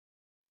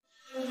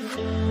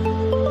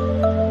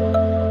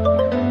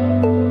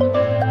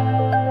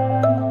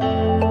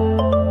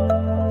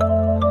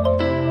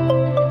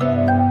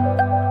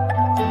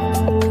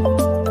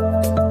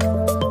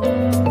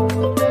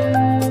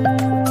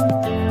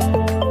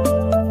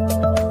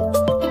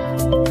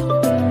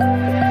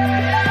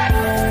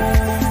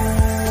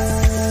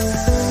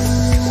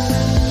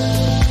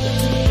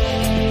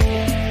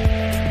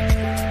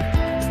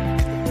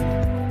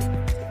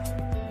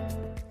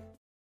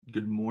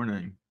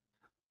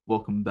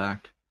Welcome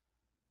back.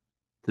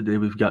 Today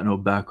we've got no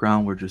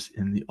background. We're just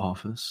in the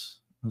office.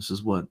 This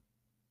is what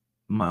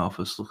my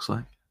office looks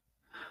like.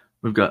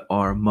 We've got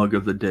our mug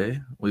of the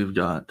day. We've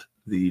got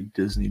the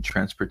Disney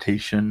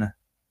transportation,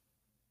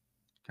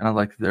 kind of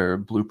like their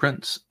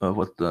blueprints of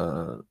what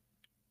the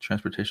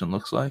transportation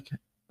looks like.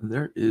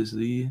 There is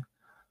the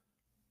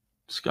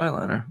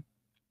Skyliner.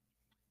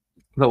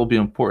 That will be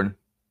important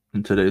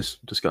in today's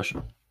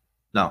discussion.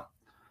 Now,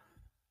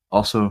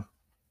 also,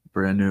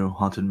 brand new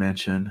Haunted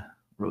Mansion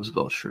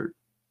Roosevelt shirt.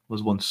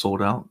 Was once sold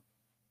out.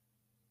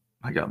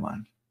 I got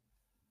mine.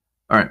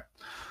 All right.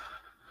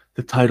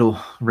 The title,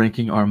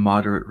 ranking our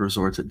moderate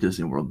resorts at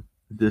Disney World.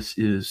 This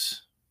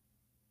is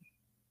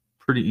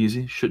pretty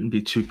easy. Shouldn't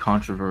be too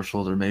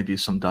controversial. There may be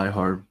some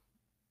diehard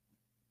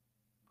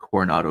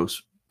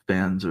Coronado's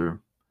fans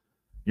or,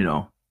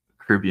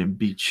 Caribbean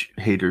beach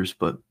haters,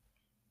 but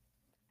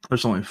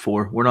there's only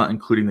 4. We're not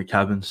including the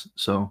cabins.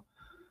 So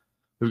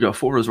we've got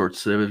 4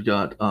 resorts today. We've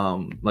got,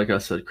 like I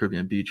said,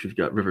 Caribbean Beach. We've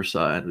got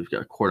Riverside. We've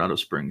got Coronado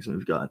Springs. And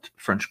we've got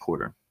French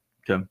Quarter.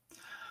 Okay.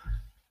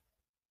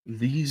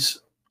 These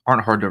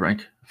aren't hard to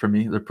rank for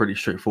me. They're pretty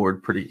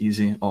straightforward, pretty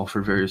easy, all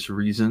for various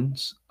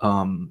reasons.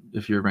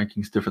 If your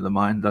ranking's different than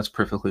mine, that's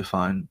perfectly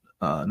fine.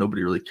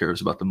 Nobody really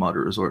cares about the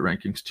moderate resort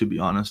rankings, to be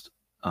honest.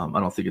 I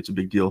don't think it's a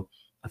big deal.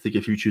 I think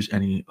if you choose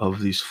any of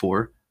these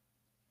 4,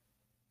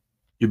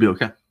 you'll be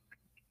okay.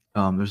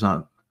 There's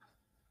not,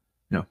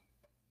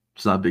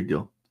 it's not a big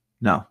deal.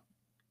 Now,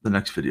 the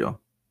next video,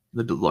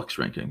 the deluxe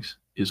rankings,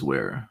 is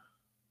where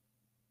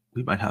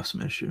we might have some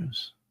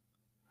issues.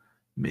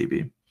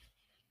 Maybe. I'm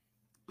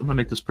going to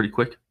make this pretty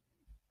quick.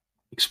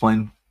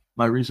 Explain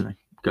my reasoning,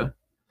 okay?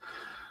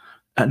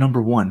 At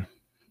number 1,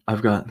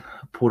 I've got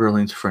Port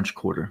Orleans French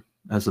Quarter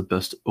as the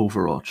best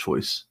overall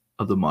choice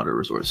of the moderate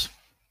resorts.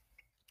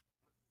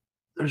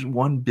 There's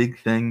one big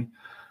thing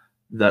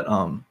that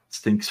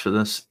stinks for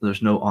this.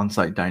 There's no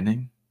on-site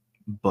dining,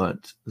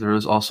 but there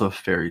is also a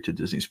ferry to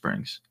Disney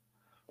Springs,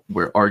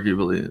 where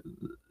arguably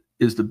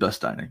is the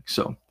best dining.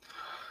 So,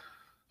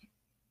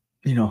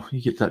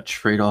 you get that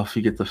trade-off.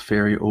 You get the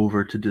ferry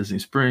over to Disney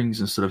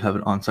Springs instead of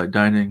having on-site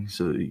dining,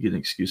 so you get an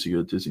excuse to go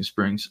to Disney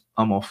Springs.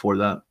 I'm all for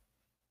that.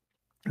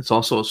 It's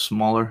also a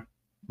smaller,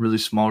 really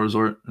small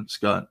resort. It's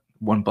got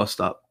 1 bus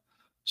stop,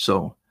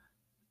 so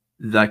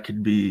that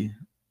could be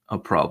a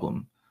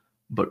problem.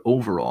 But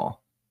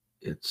overall,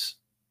 it's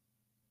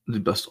the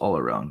best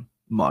all-around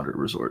moderate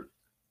resort,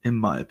 in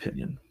my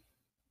opinion.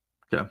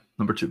 Okay,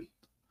 number 2,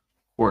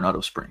 Coronado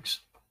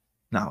Springs.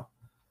 Now,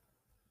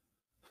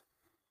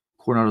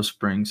 Coronado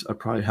Springs, I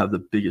probably have the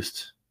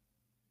biggest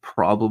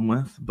problem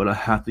with, but I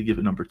have to give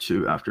it number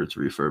 2 after its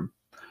refurb.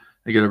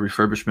 I get a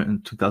refurbishment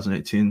in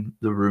 2018.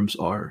 The rooms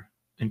are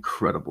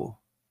incredible.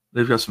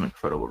 They've got some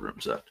incredible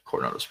rooms at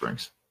Coronado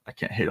Springs. I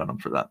can't hate on them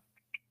for that.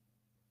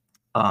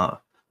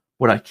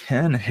 What I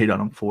can hate on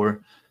them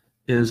for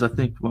is, I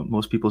think what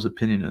most people's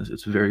opinion is,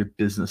 it's very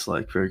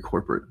business-like, very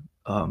corporate.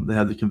 They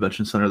have the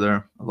convention center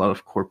there. A lot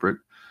of corporate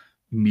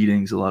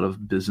meetings, a lot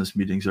of business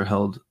meetings are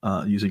held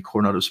using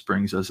Coronado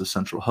Springs as a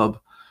central hub.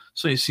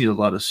 So you see a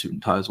lot of suit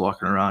and ties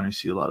walking around. You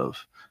see a lot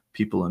of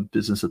people in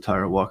business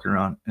attire walking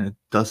around, and it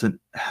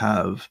doesn't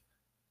have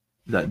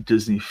that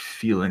Disney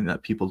feeling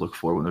that people look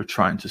for when they're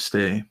trying to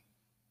stay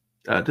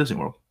at Disney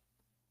World.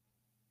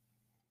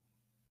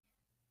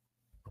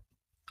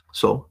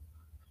 So,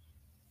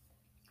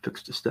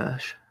 fix the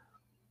stash.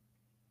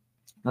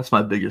 That's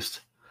my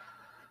biggest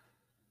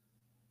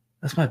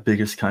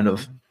kind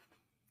of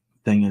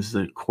thing, is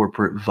the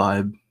corporate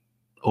vibe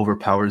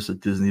overpowers the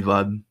Disney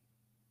vibe.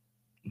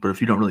 But if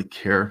you don't really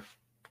care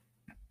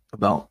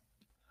about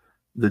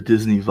the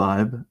Disney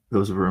vibe,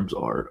 those rooms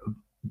are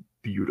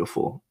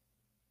beautiful.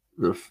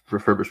 The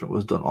refurbishment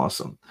was done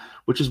awesome,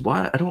 which is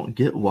why I don't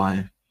get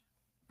why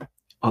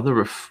other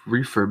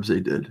refurbs they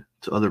did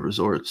to other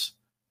resorts,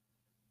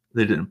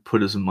 they didn't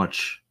put as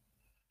much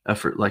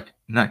effort. Like,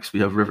 next we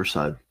have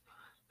Riverside.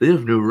 They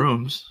have new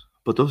rooms,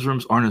 but those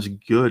rooms aren't as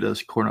good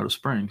as Coronado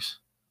Springs.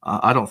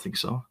 I don't think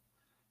so.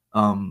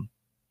 I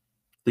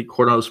think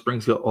Coronado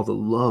Springs got all the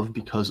love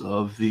because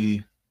of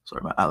the,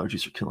 sorry, my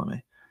allergies are killing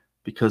me,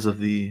 because of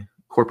the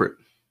corporate,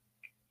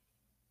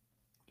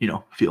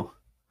 feel.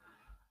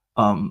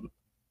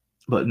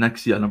 But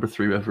next, number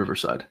 3, we have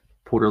Riverside,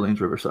 Port Orleans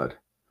Riverside.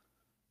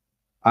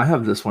 I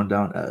have this one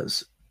down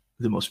as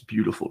the most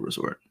beautiful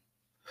resort.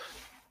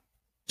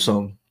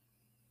 So,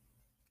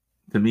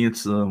 to me,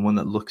 it's the one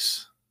that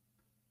looks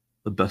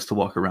the best to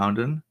walk around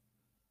in.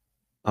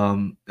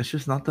 It's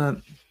just not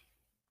that,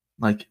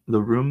 like,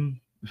 the room.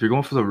 If you're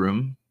going for the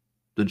room,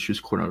 then choose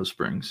Coronado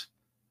Springs.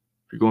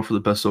 If you're going for the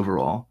best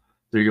overall,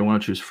 then you're going to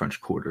want to choose French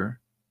Quarter.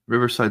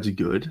 Riverside's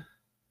good.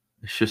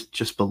 It's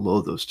just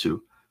below those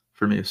 2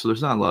 for me. So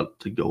there's not a lot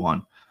to go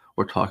on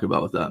or talk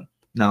about with that.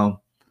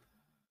 Now,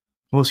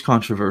 most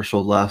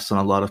controversial, last on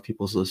a lot of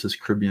people's list, is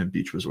Caribbean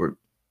Beach Resort.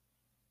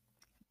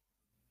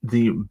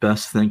 The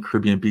best thing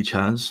Caribbean Beach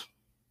has,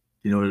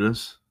 you know what it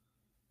is?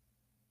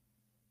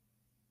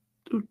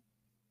 Dude,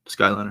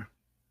 Skyliner.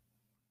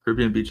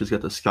 Caribbean Beach has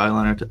got the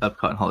Skyliner to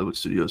Epcot and Hollywood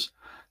Studios.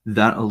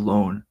 That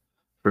alone,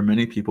 for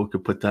many people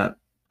could put that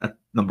at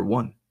number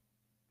one,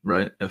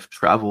 right? If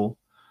travel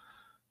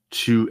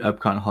to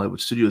Epcot and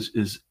Hollywood Studios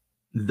is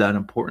that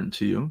important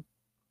to you,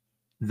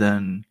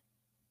 then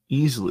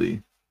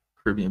easily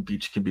Caribbean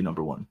Beach can be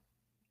number one.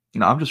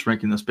 I'm just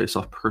ranking this based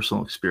off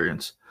personal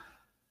experience.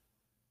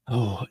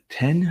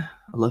 10,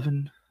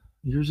 11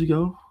 years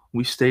ago,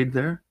 we stayed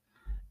there,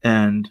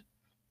 and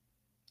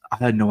I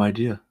had no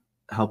idea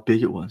how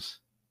big it was.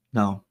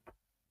 Now,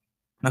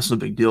 that's no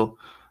big deal,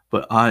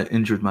 but I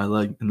injured my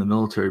leg in the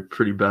military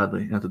pretty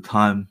badly. At the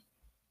time,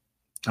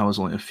 I was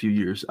only a few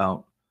years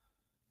out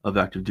of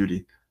active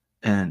duty,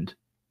 and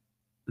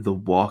the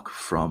walk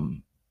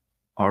from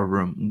our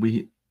room,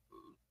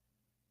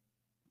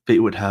 fate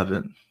would have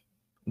it,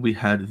 we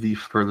had the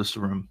furthest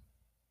room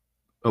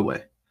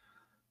away.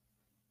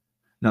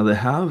 Now they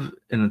have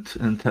an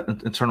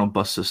internal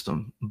bus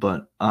system,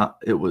 but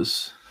it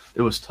was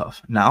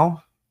tough.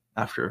 Now,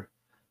 after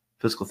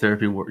physical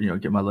therapy,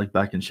 get my leg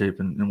back in shape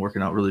and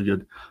working out really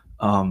good,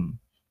 I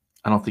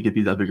don't think it'd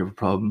be that big of a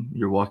problem.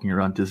 You're walking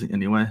around Disney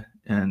anyway,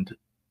 and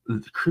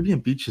the Caribbean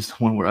Beach is the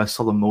one where I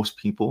saw the most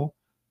people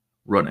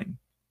running.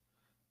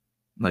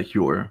 Like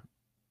your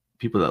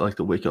people that like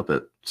to wake up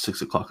at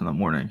 6 o'clock in the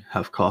morning,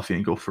 have coffee,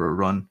 and go for a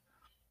run.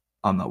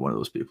 I'm not one of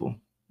those people.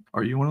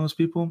 Are you one of those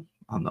people?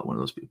 I'm not one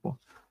of those people.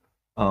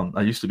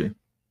 I used to be,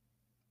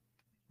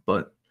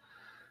 but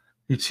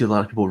you'd see a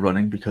lot of people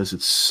running because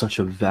it's such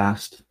a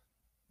vast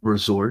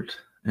resort,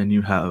 and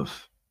you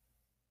have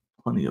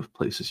plenty of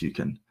places you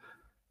can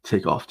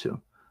take off to.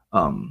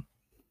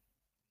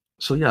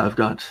 So yeah, I've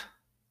got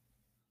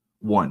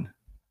 1,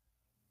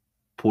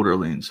 Port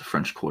Orleans,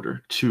 French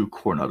Quarter; 2,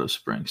 Coronado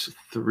Springs;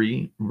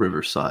 3,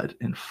 Riverside;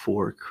 and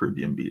 4,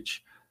 Caribbean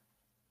Beach.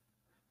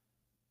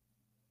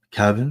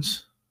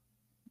 Cabins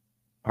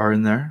are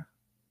in there.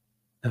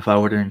 If I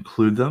were to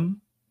include them,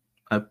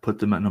 I'd put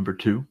them at number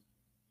 2.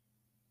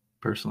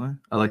 Personally,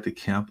 I like to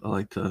camp. I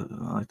like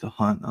to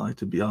hunt. I like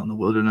to be out in the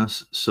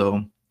wilderness.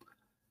 So,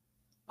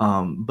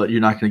 but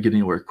you're not going to get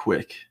anywhere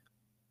quick.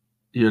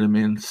 You know what I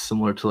mean?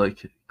 Similar to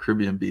like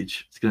Caribbean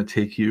Beach, it's going to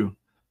take you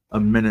a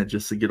minute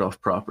just to get off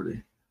property.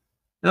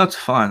 And that's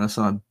fine. That's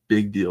not a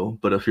big deal.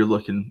 But if you're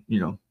looking,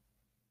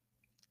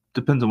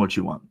 depends on what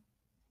you want.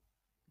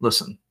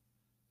 Listen,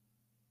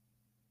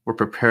 we're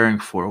preparing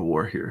for a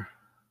war here.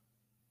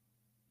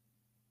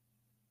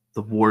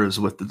 The war is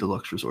with the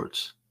deluxe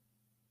resorts.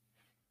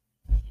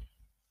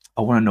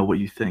 I want to know what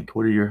you think.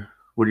 What are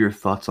your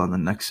thoughts on the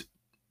next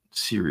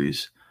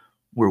series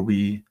where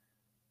we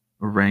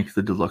rank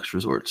the deluxe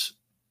resorts?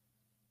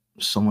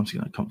 Someone's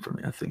going to come for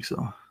me. I think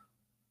so.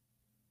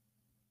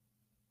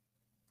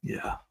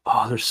 Yeah.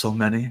 Oh, there's so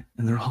many,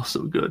 and they're all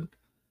so good.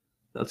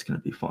 That's going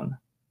to be fun.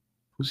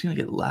 Who's going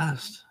to get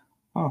last?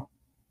 Huh.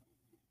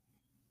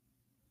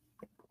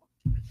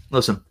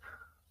 Listen,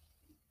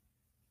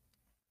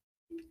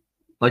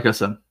 like I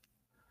said,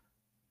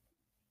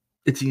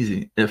 it's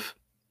easy. If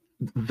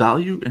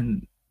value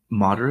and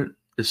moderate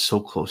is so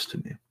close to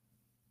me,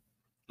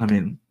 I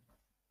mean,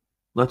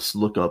 let's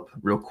look up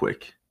real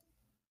quick,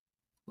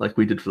 like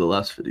we did for the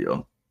last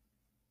video.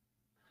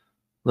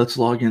 Let's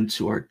log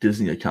into our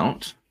Disney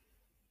account.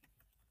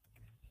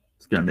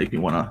 It's gonna make me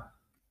want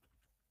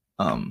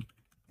to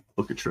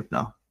book a trip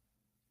now.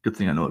 Good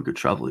thing I know a good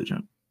travel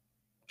agent.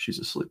 She's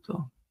asleep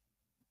though.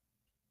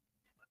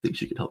 I think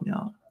she could help me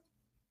out.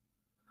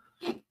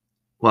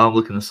 While I'm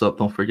looking this up,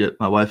 don't forget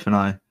my wife and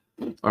I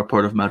are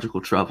part of Magical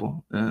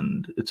Travel,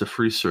 and it's a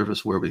free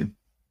service where we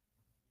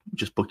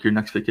just book your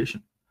next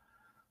vacation.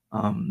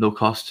 No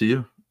cost to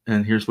you.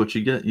 And here's what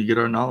you get. You get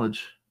our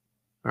knowledge,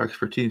 our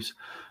expertise.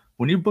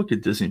 When you book a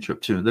Disney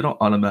trip too, they don't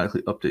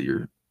automatically update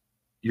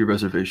your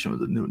reservation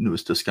with the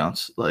newest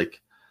discounts.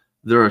 Like,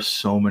 there are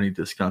so many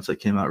discounts that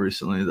came out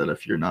recently that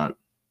if you're not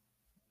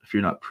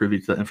privy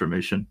to that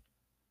information,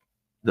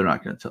 they're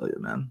not going to tell you,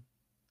 man.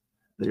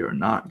 They are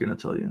not going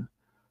to tell you.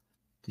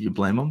 Do you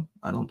blame them?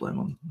 I don't blame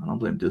them. I don't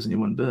blame Disney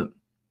one bit.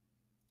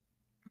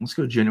 Let's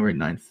go January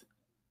 9th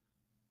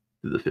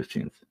through the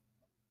 15th.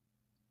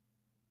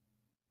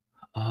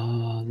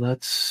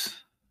 Let's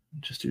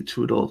just do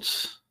 2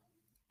 adults,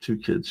 2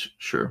 kids.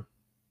 Sure.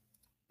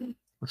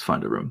 Let's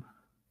find a room.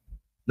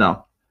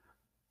 Now,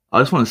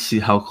 I just want to see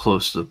how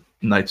close the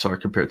nights are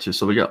compared to.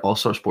 So we got All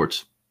Star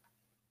Sports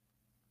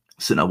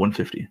sitting at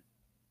 $150.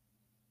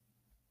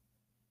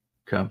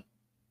 Okay.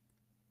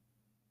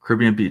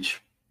 Caribbean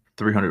Beach,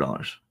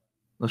 $300.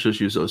 Let's just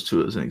use those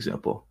 2 as an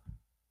example.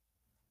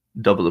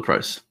 Double the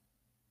price.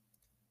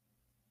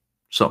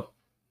 So,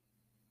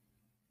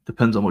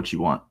 depends on what you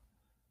want.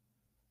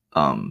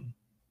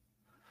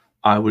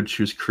 I would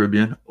choose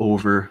Caribbean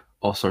over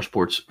All Star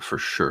Sports for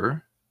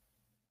sure.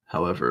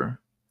 However,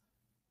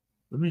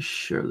 let me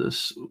share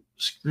this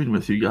screen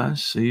with you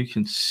guys so you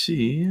can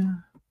see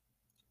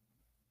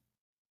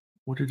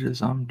what it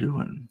is I'm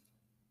doing.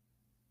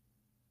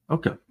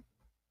 Okay.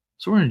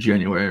 So we're in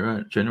January,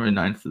 right? January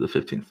 9th to the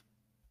 15th.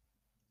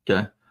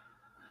 Okay.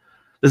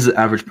 This is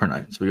average per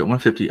night. So we got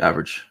 150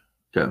 average.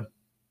 Okay.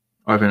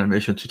 Art of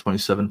Animation,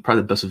 227.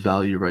 Probably the best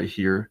value right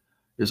here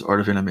is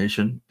Art of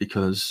Animation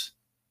because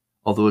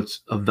Although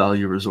it's a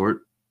value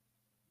resort,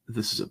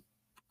 this is a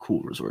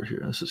cool resort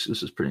here. This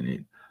is pretty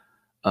neat.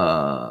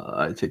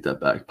 I take that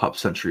back. Pop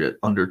Century at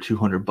under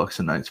 $200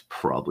 a night's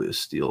probably a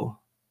steal.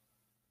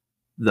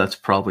 That's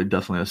probably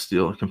definitely a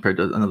steal compared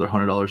to another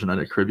 $100 a night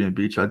at Caribbean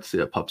Beach. I'd say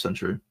at Pop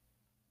Century.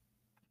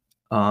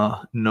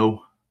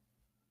 No,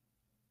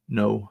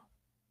 no,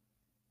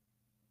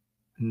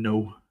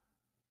 no.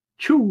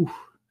 Choo,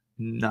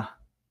 nah.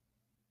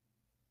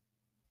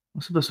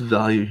 What's the best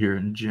value here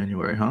in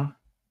January, huh?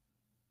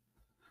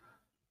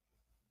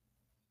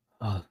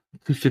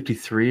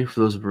 253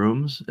 for those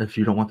rooms. If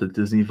you don't want the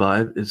Disney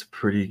vibe, is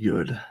pretty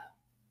good.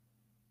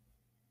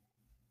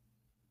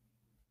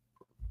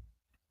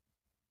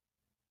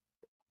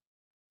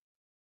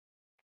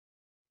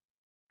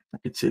 I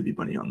could save you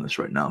money on this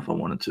right now if I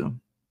wanted to,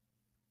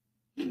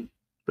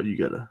 but you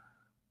gotta,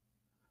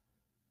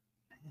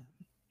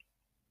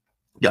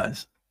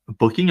 guys.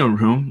 Booking a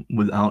room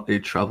without a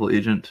travel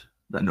agent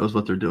that knows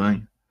what they're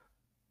doing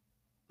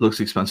looks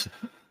expensive.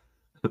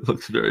 It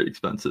looks very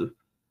expensive.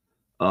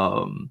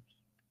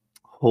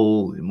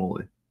 Holy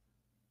moly,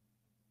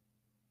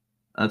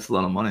 that's a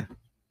lot of money.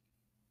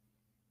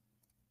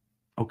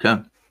 Okay.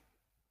 All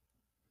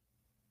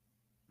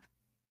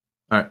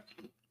right.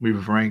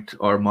 We've ranked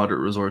our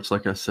moderate resorts.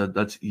 Like I said,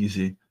 that's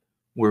easy.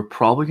 We're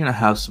probably going to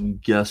have some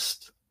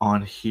guests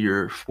on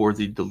here for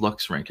the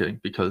deluxe ranking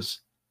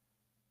because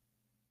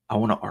I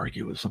want to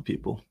argue with some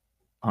people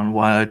on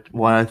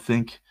why I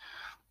think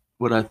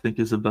what I think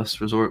is the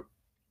best resort.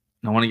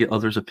 And I want to get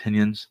others'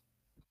 opinions.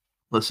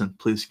 Listen,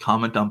 please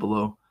comment down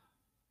below.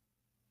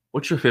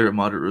 What's your favorite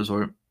moderate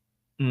resort?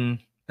 And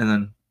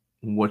then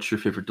what's your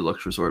favorite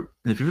deluxe resort?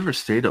 And if you've ever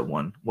stayed at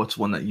one, what's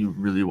one that you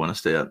really want to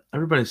stay at?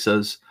 Everybody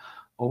says,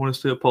 I want to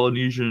stay at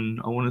Polynesian.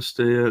 I want to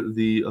stay at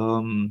the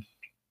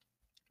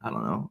I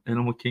don't know,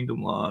 Animal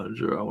Kingdom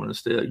Lodge, or I want to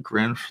stay at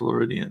Grand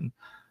Floridian.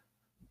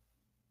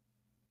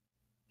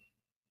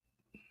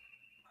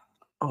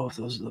 Oh, if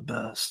those are the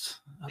best.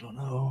 I don't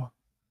know.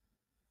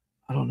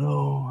 I don't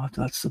know if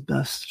that's the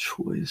best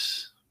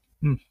choice.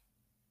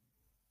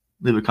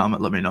 Leave a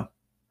comment. Let me know.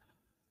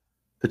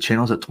 The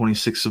channel's at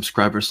 26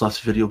 subscribers.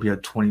 Last video we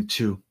had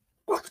 22.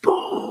 Let's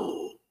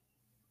go.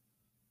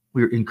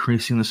 We are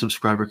increasing the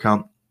subscriber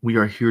count. We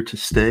are here to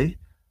stay.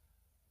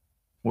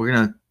 We're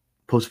going to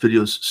post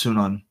videos soon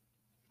on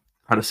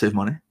how to save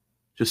money.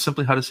 Just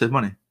simply how to save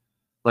money.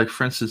 Like,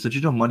 for instance, did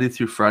you know Monday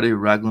through Friday,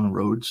 Raglan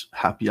Roads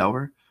happy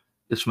hour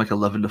is from like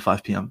 11 to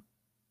 5 p.m.?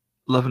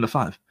 11 to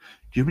 5. Do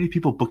you know how many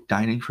people book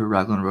dining for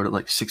Raglan Road at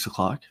like 6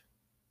 o'clock?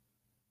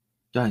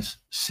 Guys,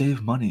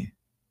 save money.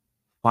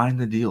 Find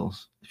the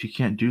deals. If you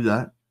can't do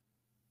that,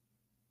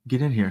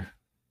 get in here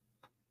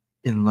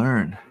and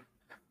learn.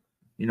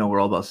 You know, we're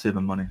all about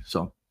saving money.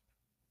 So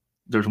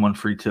there's one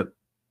free tip.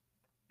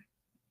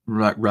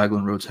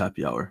 Raglan Road's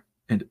happy hour,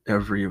 and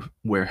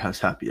everywhere has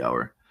happy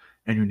hour.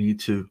 And you need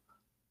to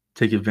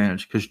take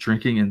advantage because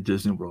drinking in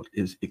Disney World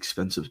is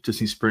expensive.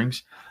 Disney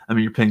Springs, I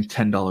mean, you're paying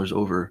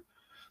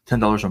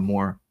 $10 or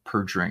more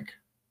per drink,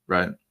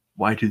 right?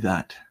 Why do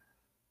that?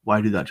 Why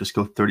do that? Just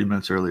go 30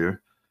 minutes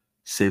earlier,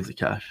 save the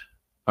cash.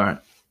 All right,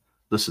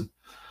 listen,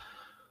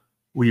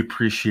 we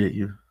appreciate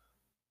you.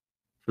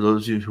 For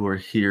those of you who are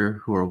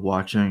here, who are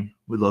watching,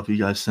 we love you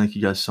guys. Thank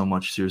you guys so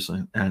much,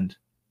 seriously. And if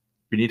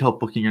you need help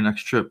booking your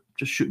next trip,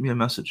 just shoot me a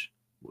message.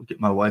 We'll get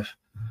my wife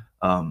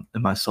and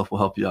myself will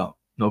help you out.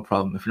 No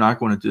problem. If you're not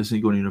going to Disney,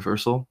 going to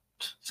Universal,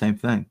 same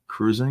thing.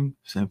 Cruising,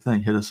 same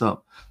thing. Hit us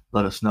up.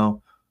 Let us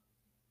know.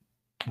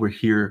 We're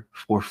here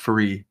for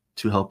free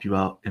to help you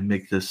out and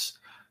make this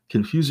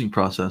confusing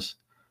process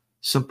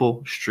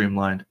simple,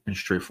 streamlined, and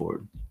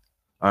straightforward.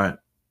 All right.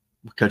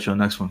 We'll catch you on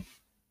the next one.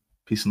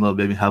 Peace and love,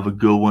 baby. Have a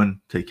good one.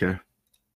 Take care.